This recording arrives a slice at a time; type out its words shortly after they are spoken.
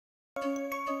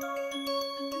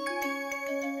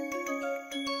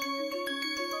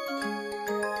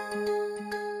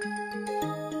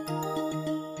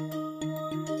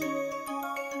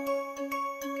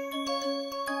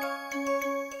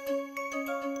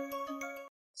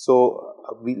So,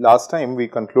 last time we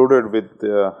concluded with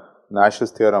Nash's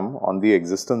theorem on the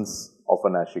existence of a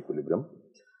Nash equilibrium.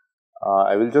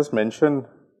 I will just mention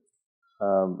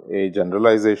a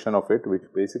generalization of it, which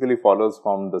basically follows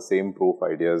from the same proof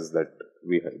ideas that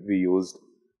we used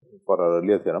for our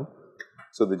earlier theorem.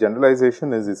 So, the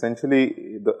generalization is essentially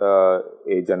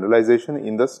a generalization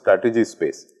in the strategy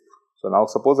space. So, now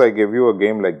suppose I give you a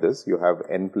game like this, you have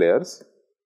n players,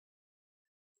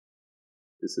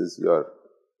 this is your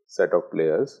set of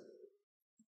players,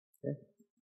 okay,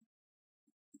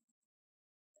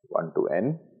 1 to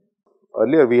n.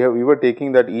 Earlier we were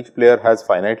taking that each player has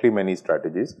finitely many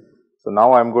strategies. So,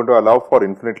 now I am going to allow for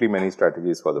infinitely many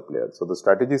strategies for the player. So, the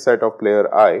strategy set of player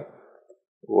I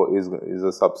is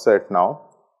a subset now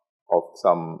of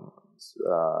some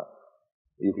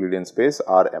Euclidean space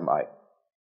Rmi.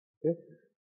 Okay.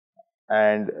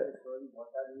 And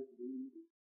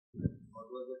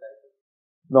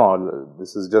no,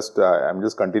 this is just I am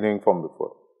just continuing from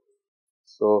before.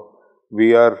 So,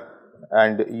 we are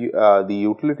and the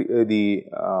utility the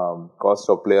cost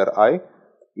of player I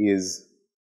is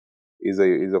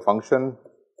a function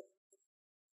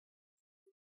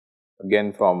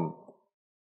again from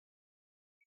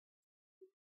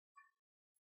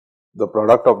the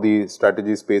product of the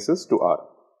strategy spaces to R.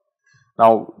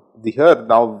 Now,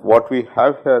 what we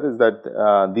have here is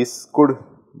that this could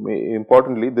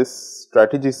importantly this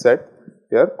strategy set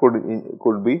here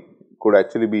could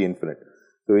actually be infinite.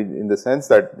 So, in the sense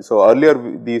that earlier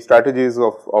the strategies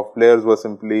of players were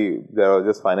simply there are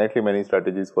just finitely many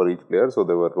strategies for each player. So,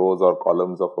 there were rows or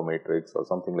columns of a matrix or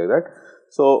something like that.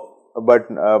 So,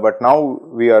 but now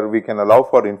we can allow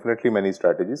for infinitely many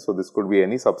strategies. So, this could be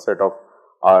any subset of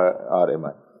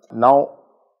Rmi. Now,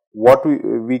 what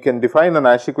we can define a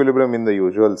Nash equilibrium in the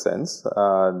usual sense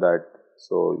that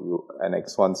an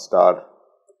x1 star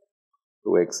to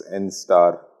xn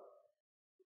star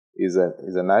is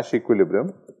a Nash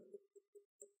equilibrium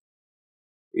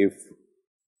if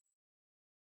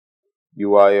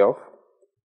ui of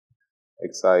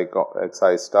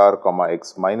xi star comma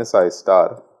x minus I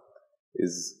star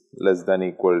is less than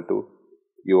equal to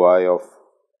ui of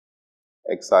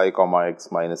xi comma x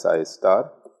minus I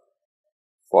star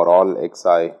for all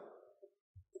xi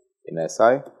in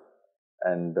Si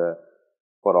and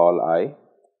for all I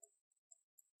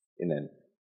in N.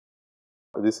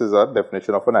 This is our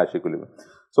definition of a Nash equilibrium.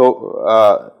 So,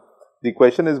 the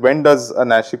question is, when does a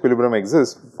Nash equilibrium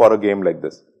exist for a game like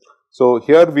this? So,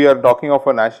 here we are talking of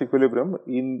a Nash equilibrium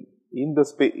in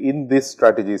this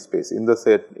strategy space, in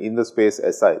the space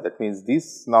Si. That means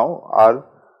these now are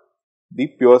the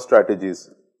pure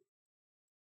strategies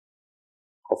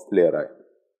of player I.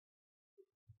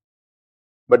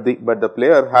 But the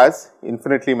player has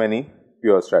infinitely many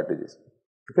pure strategies.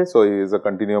 Okay, so it is a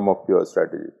continuum of pure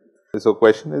strategies. So,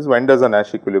 question is, when does a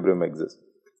Nash equilibrium exist?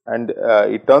 And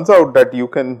it turns out that you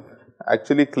can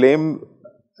actually claim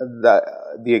the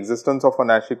existence of a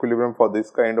Nash equilibrium for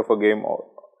this kind of a game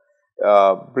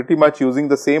pretty much using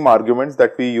the same arguments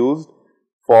that we used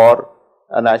for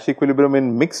a Nash equilibrium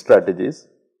in mixed strategies,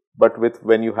 but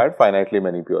when you had finitely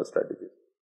many pure strategies,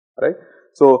 right.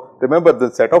 So, remember the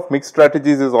set of mixed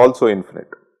strategies is also infinite.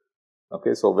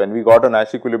 Okay, so, when we got a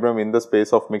Nash equilibrium in the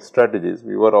space of mixed strategies,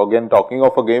 we were again talking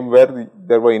of a game where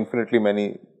there were infinitely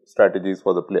many strategies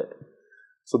for the player.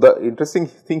 So, the interesting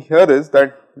thing here is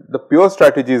that the pure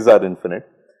strategies are infinite,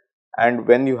 and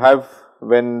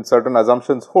when certain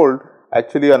assumptions hold,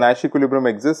 actually a Nash equilibrium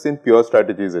exists in pure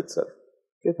strategies itself.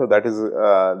 Okay, so that is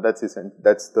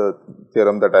that's the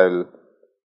theorem that I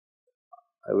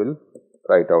will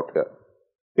write out here.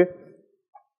 Okay.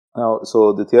 Now,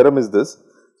 so the theorem is this.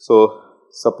 So,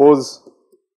 suppose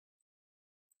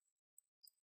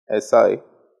Si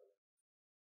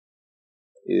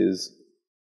is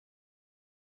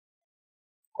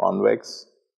convex,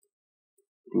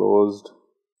 closed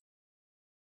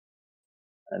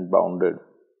and bounded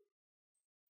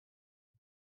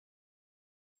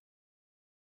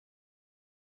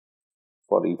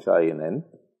for each I in N,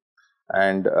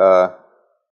 and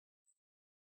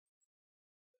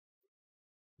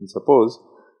suppose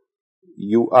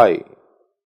ui,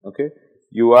 okay,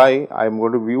 ui I am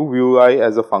going to view ui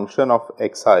as a function of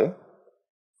xi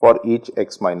for each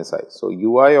x minus I. So,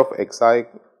 ui of xi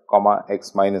comma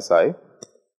x minus I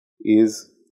is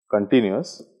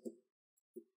continuous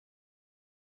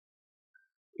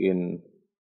in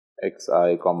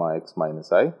xi comma x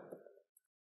minus I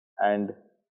and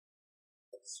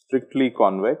strictly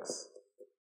convex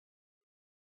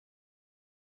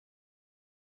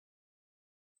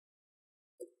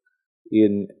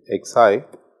in xi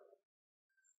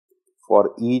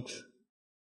for each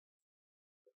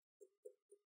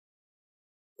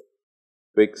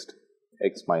fixed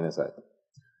x minus I.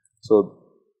 So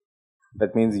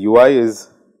that means ui is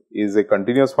a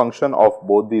continuous function of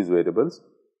both these variables.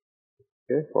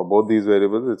 Okay, for both these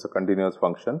variables it's a continuous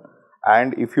function,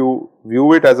 and if you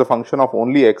view it as a function of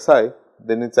only xi,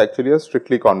 then it's actually a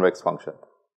strictly convex function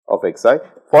of xi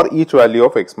for each value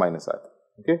of x minus I.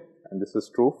 Okay, and this is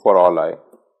true for all I,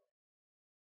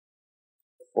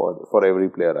 for every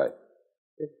player I.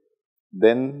 Okay.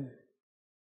 Then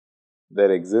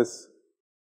there exists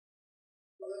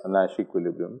a Nash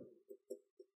equilibrium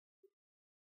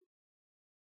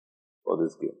for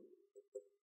this game.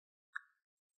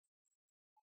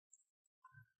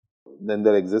 Then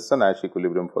there exists a Nash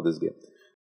equilibrium for this game.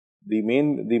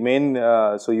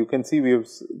 So you can see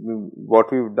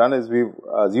what we've done is we've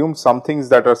assumed some things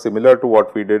that are similar to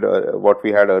what we did, what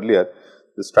we had earlier.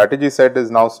 The strategy set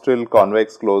is now still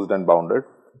convex, closed and bounded,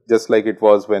 just like it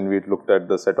was when we looked at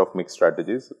the set of mixed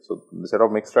strategies. So the set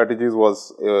of mixed strategies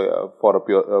was for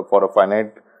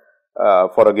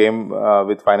a game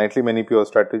with finitely many pure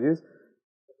strategies.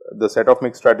 The set of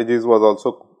mixed strategies was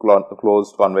also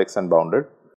closed, convex and bounded.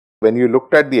 When you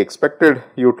looked at the expected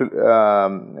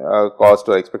cost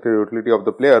or expected utility of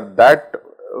the player, that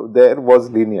there was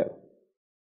linear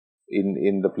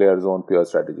in the player's own pure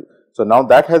strategy. So now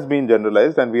that has been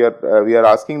generalized, and we are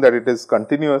asking that it is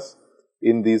continuous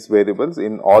in these variables,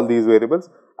 in all these variables,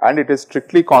 and it is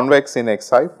strictly convex in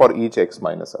xi for each x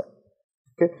minus I.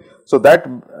 Okay, so that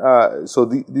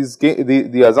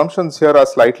the assumptions here are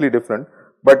slightly different,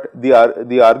 but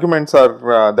the arguments are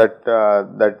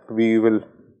that we will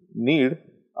need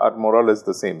are more or less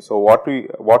the same. So what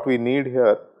we need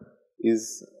here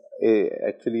is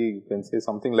actually you can say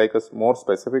something like a more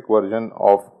specific version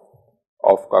of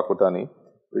Kakutani,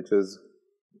 which is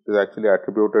actually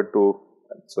attributed to,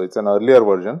 so it's an earlier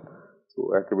version,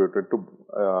 so attributed to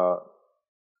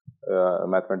a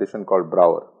mathematician called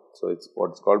Brouwer. So it's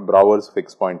what's called Brouwer's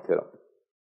fixed point theorem.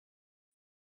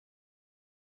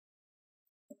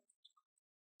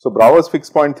 So Brouwer's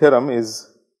fixed point theorem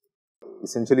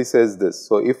essentially says this.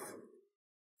 So if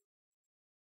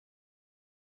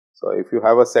you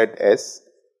have a set S,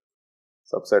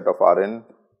 subset of Rn,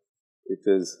 which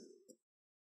is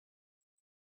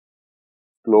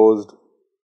closed,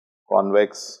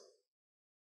 convex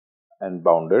and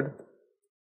bounded,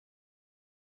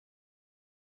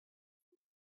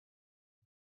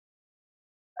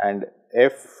 and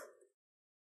F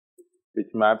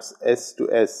which maps S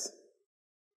to S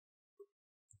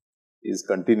is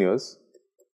continuous,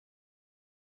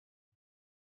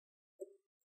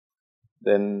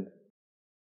 then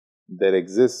there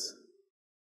exists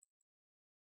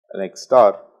an x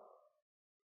star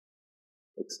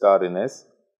in S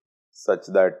such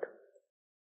that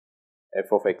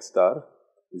f of x star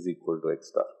is equal to x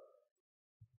star.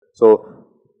 So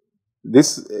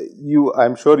this I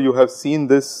am sure you have seen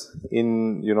this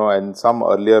in in some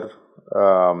earlier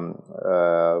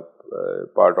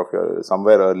part of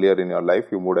somewhere earlier in your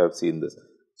life you would have seen this.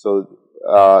 So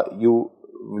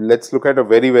let's look at a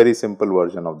very simple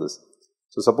version of this.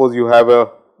 So suppose you have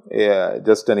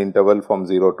just an interval from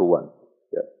 0 to 1,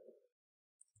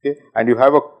 okay, and you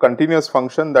have a continuous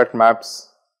function that maps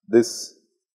this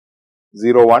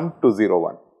 0 1 to 0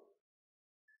 1.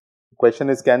 The question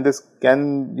is, can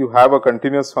you have a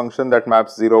continuous function that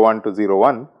maps 0 1 to 0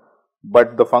 1,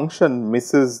 but the function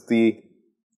misses the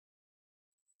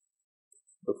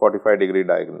 45-degree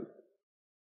diagonal?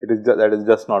 That is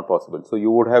just not possible. So you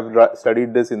would have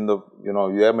studied this in the,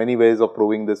 you have many ways of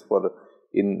proving this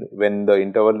when the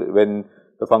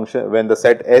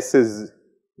set S is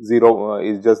 0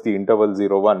 is just the interval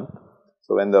 0 1.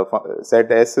 So when the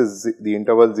set S is the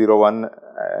interval 0 1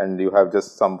 and you have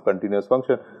just some continuous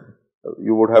function,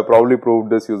 you would have probably proved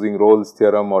this using Rolle's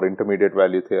theorem or intermediate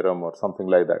value theorem or something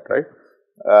like that, right?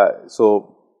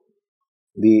 So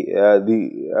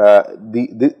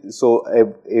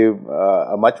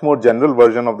a much more general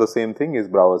version of the same thing is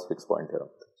Brouwer's fixed point theorem.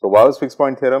 So Brouwer's fixed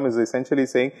point theorem is essentially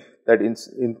saying that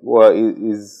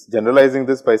is generalizing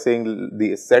this by saying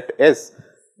the set S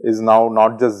is now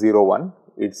not just 0 1,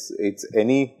 it's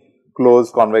any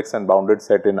closed, convex and bounded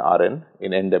set in Rn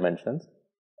in n dimensions.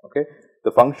 Okay,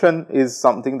 the function is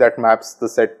something that maps the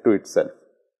set to itself.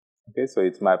 Okay, so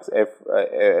it maps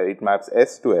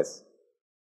S to S.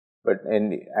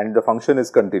 And the function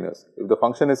is continuous. If the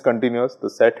function is continuous, the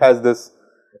set has this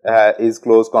is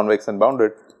closed, convex and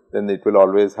bounded, then it will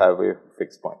always have a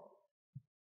fixed point.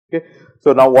 Okay.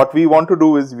 So now what we want to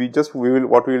do is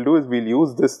we'll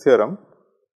use this theorem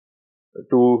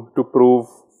to prove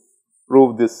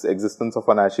this existence of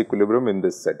a Nash equilibrium in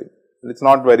this setting. And it's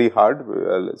not very hard,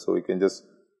 so we can just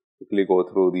quickly go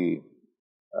through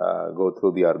go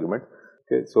through the argument.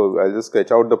 Okay, so I'll just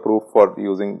sketch out the proof for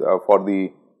using for the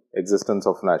existence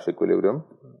of Nash equilibrium.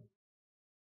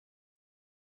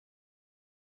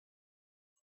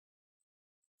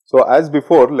 So as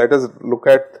before, let us look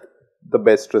at the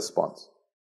best response.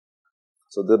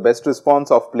 So the best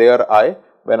response of player I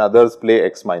when others play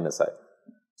x minus I.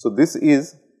 So this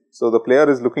is, so the player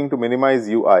is looking to minimize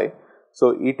ui.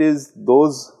 So it is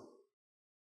those,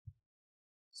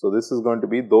 so this is going to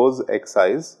be those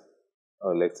xi's,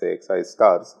 or let's say xi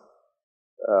stars,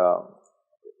 I'll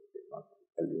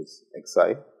use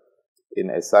xi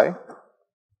in Si,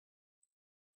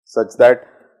 such that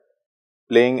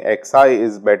playing xi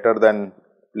is better than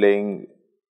playing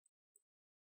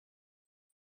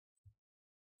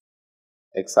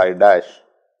xi dash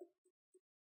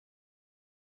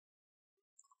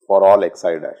for all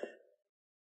xi dash,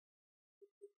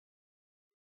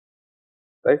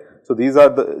 right. So these are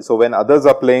the, so when others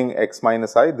are playing x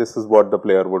minus I, this is what the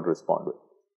player would respond with.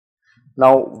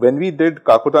 Now when we did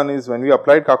Kakutani's, when we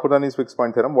applied Kakutani's fixed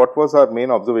point theorem, what was our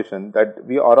main observation? That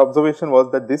our observation was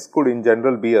that this could in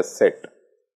general be a set,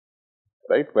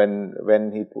 right. When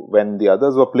the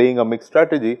others were playing a mixed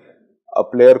strategy, a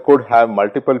player could have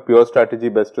multiple pure strategy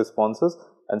best responses,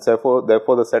 and therefore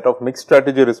the set of mixed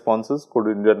strategy responses could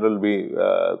in general be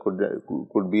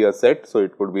could be a set. So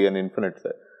it could be an infinite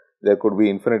set. There could be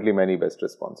infinitely many best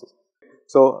responses.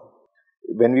 So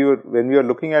when we were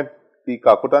looking at the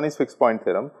Kakutani's fixed point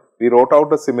theorem, we wrote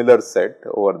out a similar set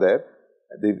over there,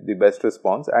 the best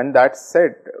response, and that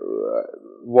set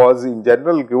was in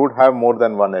general you would have more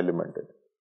than one element in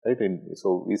it, right.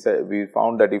 So we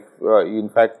found that if in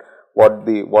fact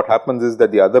what happens is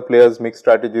that the other players' mixed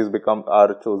strategies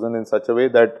are chosen in such a way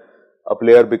that a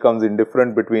player becomes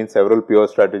indifferent between several pure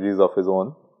strategies of his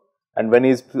own, and when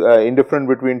he is indifferent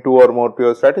between two or more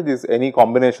pure strategies, any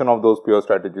combination of those pure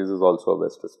strategies is also a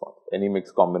best response, any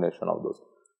mixed combination of those.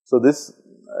 So this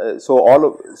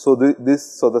so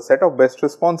the set of best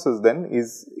responses then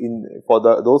is for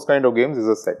those kind of games is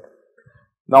a set.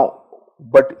 Now,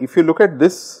 but if you look at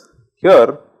this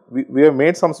here, we have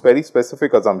made some very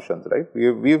specific assumptions, right.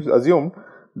 We have assumed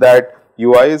that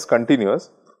ui is continuous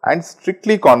and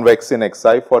strictly convex in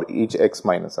xi for each x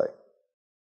minus I,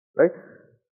 right.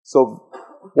 So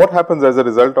what happens as a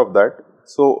result of that?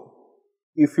 So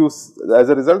if you, as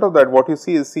a result of that, what you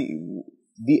see is,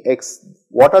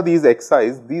 what are these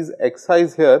xi's? These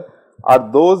xi's here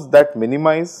are those that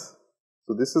minimize.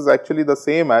 So this is actually the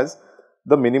same as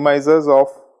the minimizers of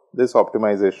this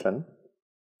optimization.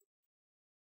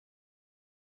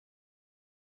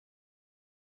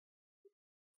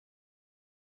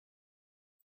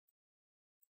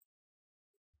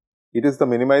 It is the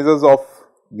minimizers of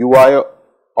ui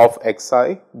of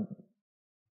xi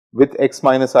with x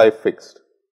minus I fixed,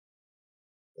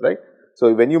 right.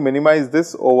 So when you minimize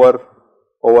this over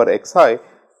xi,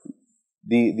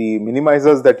 the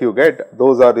minimizers that you get,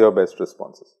 those are your best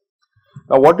responses.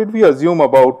 Now what did we assume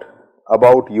about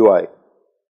ui?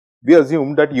 We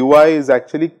assumed that ui is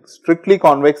actually strictly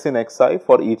convex in xi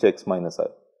for each x minus I,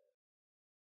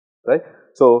 right.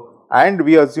 So and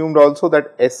we assumed also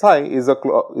that Si is a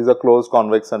closed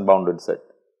convex and bounded set,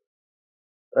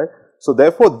 right. So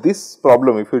therefore this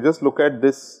problem, if you just look at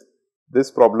this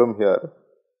problem here,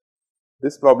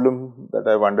 this problem that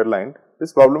I have underlined,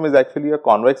 this problem is actually a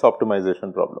convex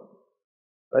optimization problem,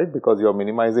 right, because you are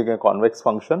minimizing a convex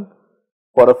function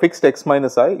for a fixed x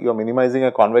minus I, you are minimizing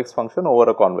a convex function over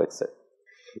a convex set.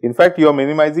 In fact, you are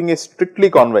minimizing a strictly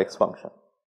convex function.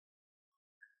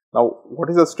 Now, what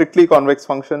is a strictly convex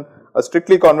function? A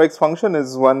strictly convex function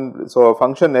is one, so a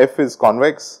function f is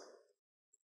convex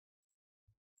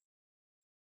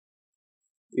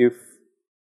if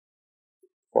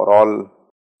for all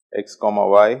x comma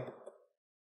y,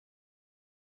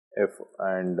 f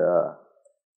and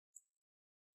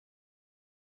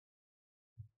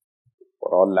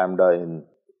for all lambda in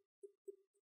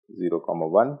 0 comma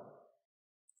 1,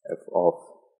 f of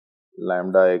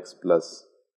lambda x plus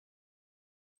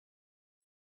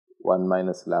 1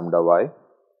 minus lambda y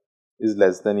is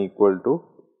less than equal to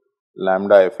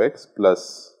lambda fx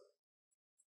plus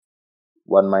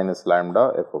 1 minus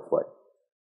lambda f of y.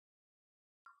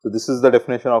 So this is the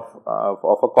definition of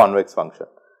a convex function.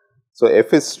 So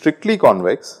f is strictly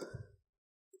convex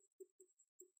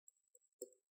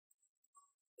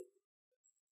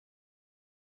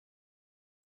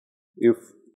if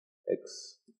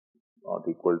x not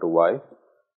equal to y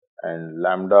and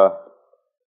lambda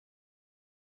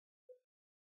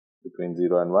between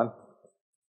 0 and 1,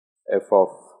 f of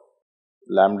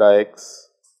lambda x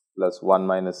plus 1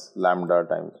 minus lambda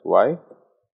times y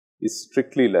is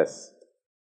strictly less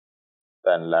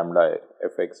than lambda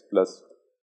fx plus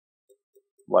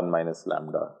 1 minus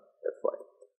lambda fy.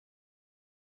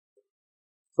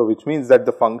 So, which means that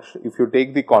the function, if you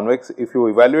take the convex, if you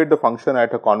evaluate the function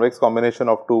at a convex combination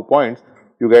of 2 points,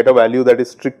 you get a value that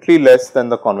is strictly less than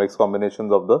the convex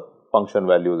combinations of the function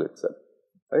values itself,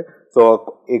 right.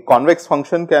 So, a convex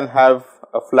function can have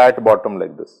a flat bottom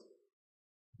like this.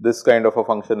 This kind of a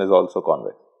function is also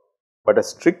convex, but a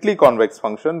strictly convex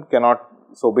function cannot.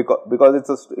 So, because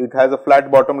it has a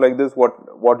flat bottom like this,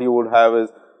 what you would have is,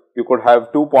 you could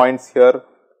have 2 points here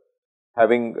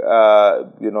having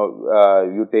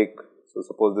you take, so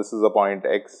suppose this is a point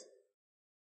x,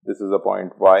 this is a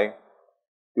point y,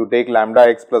 you take lambda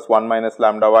x plus 1 minus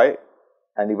lambda y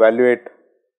and evaluate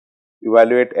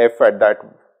f at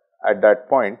that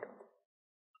point.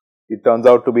 It turns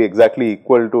out to be exactly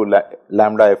equal to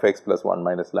lambda fx plus 1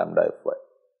 minus lambda fy.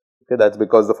 Okay, that is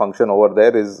because the function over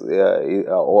there is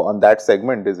on that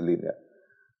segment is linear,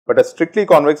 but a strictly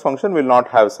convex function will not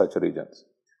have such regions.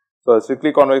 So, a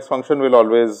strictly convex function will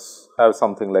always have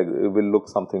something like, it will look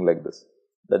something like this,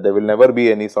 that there will never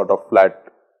be any sort of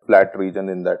flat region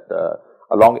in that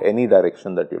along any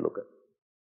direction that you look at.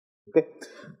 Okay.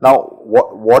 Now,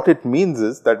 what it means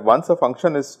is that once a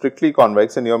function is strictly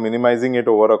convex and you are minimizing it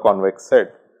over a convex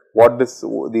set,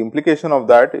 the implication of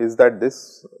that is that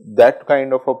that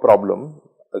kind of a problem,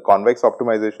 a convex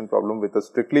optimization problem with a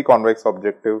strictly convex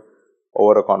objective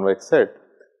over a convex set,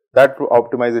 that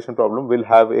optimization problem will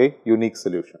have a unique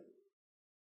solution.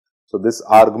 So, this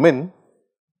argmin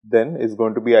then is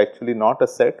going to be actually not a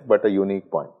set, but a unique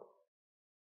point,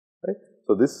 right.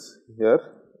 So, this here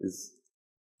is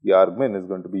the argmin is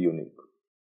going to be unique.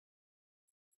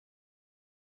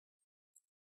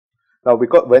 Now,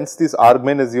 because once this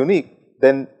argmin is unique,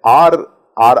 then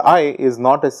Ri is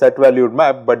not a set valued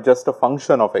map, but just a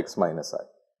function of x minus I.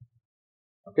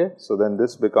 Okay. So, then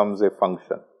this becomes a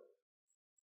function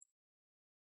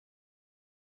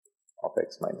of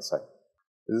x minus I.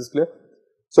 Is this clear?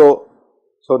 So,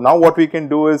 now what we can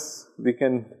do is, we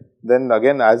can then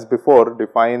again as before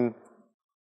define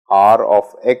R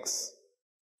of x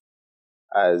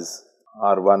as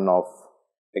R1 of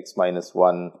x minus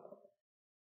 1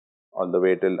 all the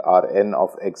way till Rn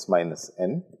of x minus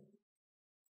n,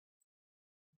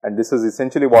 and this is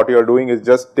essentially what you are doing is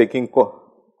just taking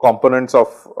components of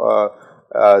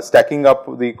stacking up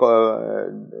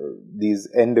these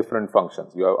n different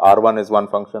functions. You have R1 is one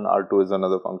function, R2 is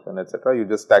another function, etc. You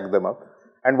just stack them up,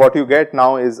 and what you get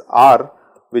now is R,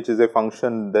 which is a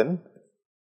function then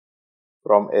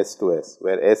from S to S,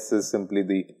 where S is simply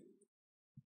the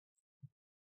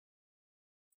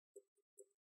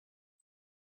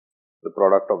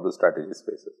product of the strategy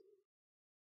spaces.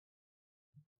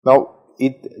 Now,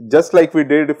 it just like we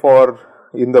did for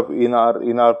in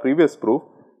our previous proof,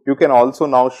 you can also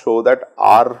now show that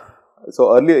R.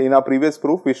 So, earlier in our previous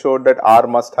proof, we showed that R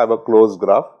must have a closed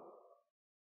graph.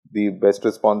 The best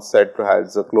response set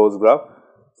has a closed graph.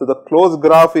 So, the closed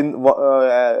graph in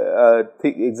the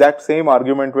exact same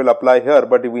argument will apply here,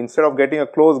 but if instead of getting a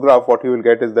closed graph, what you will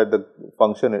get is that the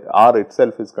function R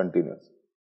itself is continuous.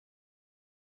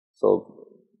 So,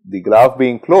 the graph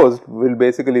being closed will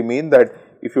basically mean that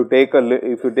if you take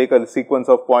a sequence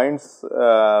of points,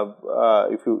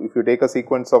 if you take a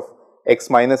sequence of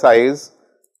x minus i's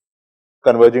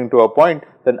converging to a point,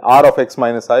 then R of x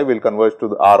minus I will converge to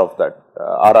the R of that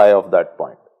Ri of that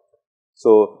point.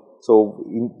 So,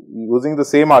 using the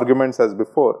same arguments as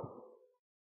before,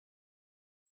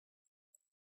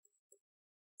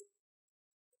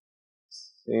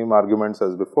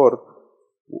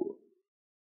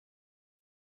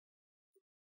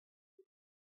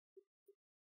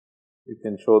 you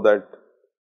can show that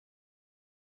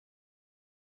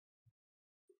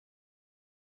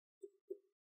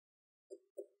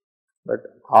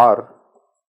R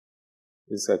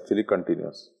is actually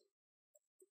continuous.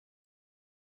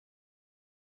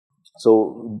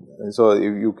 So,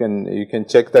 you can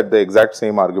check that the exact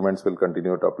same arguments will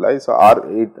continue to apply. So,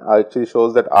 it actually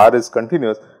shows that R is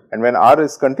continuous, and when R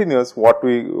is continuous, what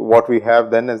we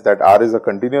have then is that R is a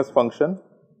continuous function.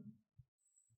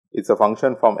 It is a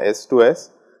function from S to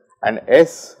S, and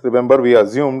S, remember we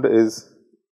assumed is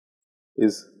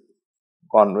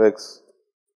convex,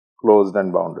 closed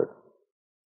and bounded.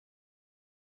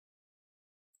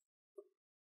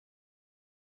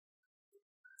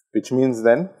 Which means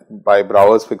then by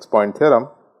Brouwer's fixed point theorem,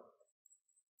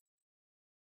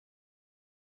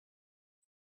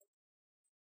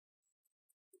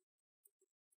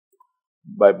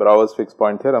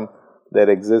 there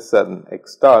exists an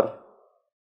x star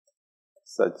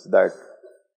such that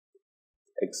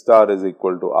x star is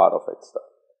equal to R of x star.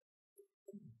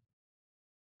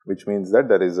 which means that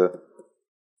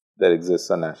there exists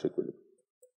a Nash equilibrium.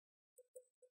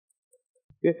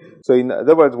 Okay. So, in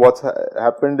other words, what's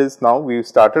happened is now we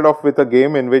started off with a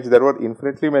game in which there were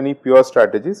infinitely many pure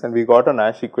strategies and we got a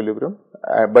Nash equilibrium,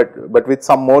 but with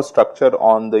some more structure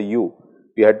on the U.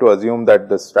 We had to assume that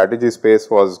the strategy space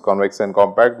was convex and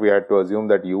compact. We had to assume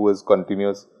that U is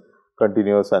continuous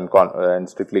and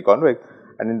strictly convex.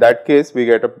 And in that case, we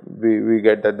get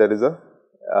that there is a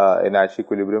Nash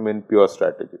equilibrium in pure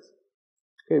strategies.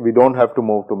 Okay. We don't have to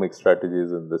move to mixed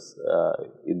strategies in this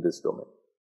domain.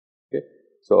 Okay.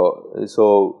 So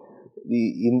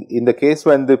in the case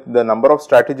when the number of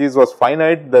strategies was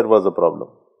finite, there was a problem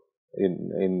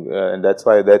and that's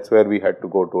where we had to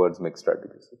go towards mixed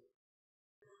strategies.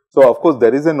 So of course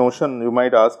there is a notion, you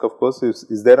might ask, of course,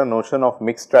 is there a notion of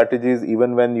mixed strategies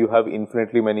even when you have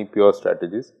infinitely many pure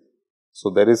strategies? So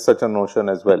there is such a notion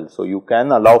as well. So you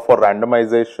can allow for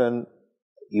randomization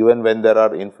even when there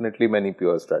are infinitely many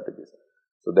pure strategies.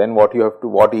 So then what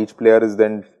each player is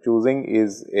then choosing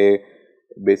is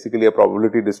basically a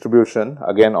probability distribution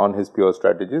again on his pure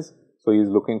strategies. So he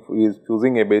is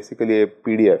choosing basically a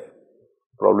PDF,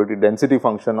 probability density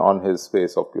function on his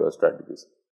space of pure strategies,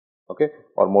 okay,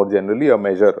 or more generally a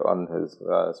measure on his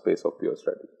space of pure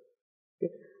strategies.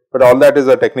 Okay. But all that is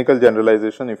a technical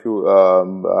generalization. If you,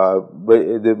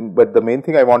 but the main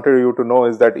thing I wanted you to know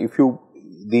is that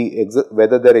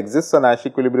whether there exists a Nash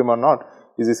equilibrium or not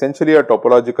is essentially a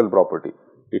topological property.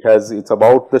 It's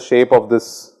about the shape of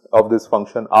this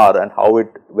function R and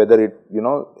whether it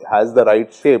has the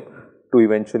right shape to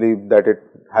eventually that it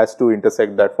has to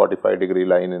intersect that 45-degree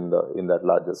line in that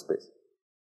larger space.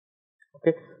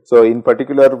 Okay. So in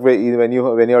particular, when you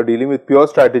are dealing with pure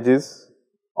strategies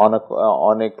on a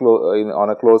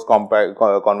closed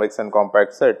convex and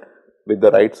compact set with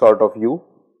the right sort of U,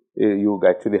 you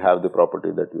actually have the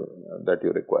property that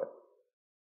you require.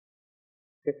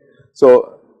 Okay.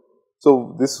 So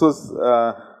this is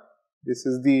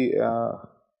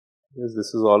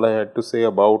all I had to say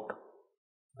about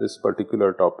this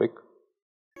particular topic.